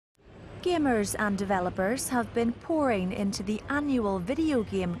Gamers and developers have been pouring into the annual video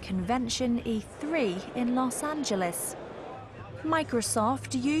game convention E3 in Los Angeles.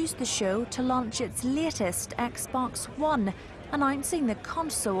 Microsoft used the show to launch its latest Xbox One, announcing the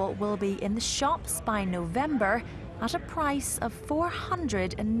console will be in the shops by November at a price of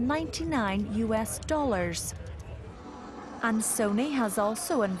 $499 US. And Sony has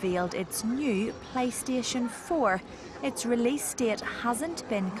also unveiled its new PlayStation 4. Its release date hasn't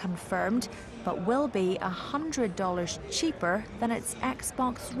been confirmed, but will be $100 cheaper than its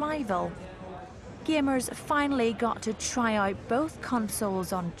Xbox rival. Gamers finally got to try out both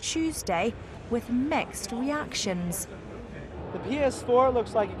consoles on Tuesday with mixed reactions. The PS4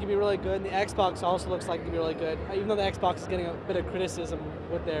 looks like it could be really good, and the Xbox also looks like it could be really good, even though the Xbox is getting a bit of criticism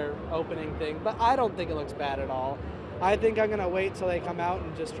with their opening thing, but I don't think it looks bad at all. I think I'm going to wait till they come out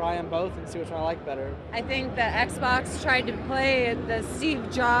and just try them both and see which one I like better. I think the Xbox tried to play the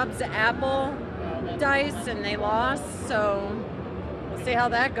Steve Jobs Apple dice and they lost, so we'll see how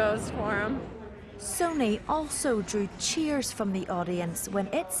that goes for them. Sony also drew cheers from the audience when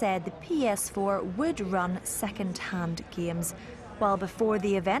it said the PS4 would run second-hand games, while before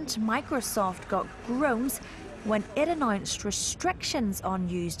the event Microsoft got groans when it announced restrictions on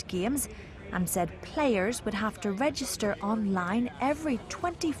used games and said players would have to register online every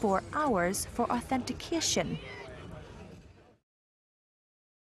 24 hours for authentication.